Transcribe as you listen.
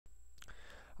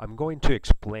I'm going to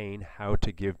explain how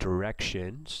to give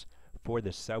directions for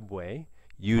the subway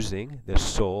using the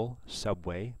Seoul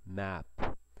subway map.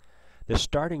 The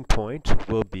starting point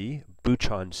will be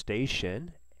Bucheon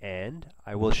Station, and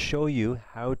I will show you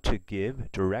how to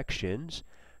give directions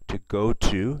to go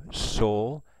to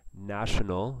Seoul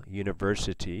National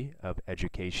University of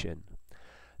Education.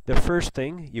 The first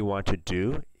thing you want to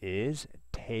do is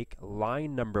take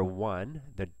line number 1,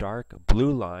 the dark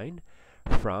blue line,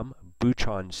 from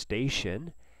Bucheon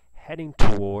Station, heading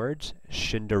towards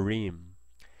Shindarim.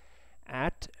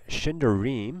 At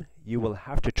Shindarim, you will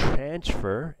have to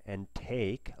transfer and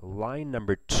take line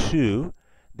number 2,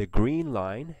 the green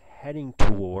line, heading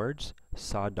towards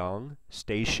Sadong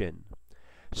Station.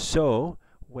 So,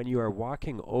 when you are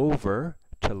walking over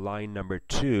to line number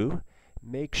 2,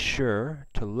 make sure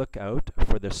to look out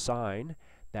for the sign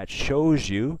that shows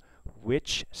you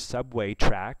which subway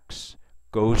tracks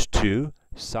goes to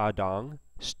Sadong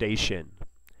Station.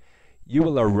 You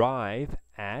will arrive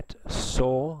at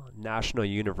Seoul National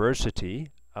University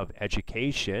of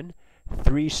Education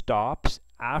 3 stops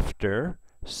after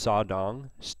Sadong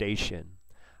Station.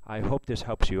 I hope this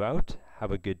helps you out.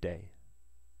 Have a good day.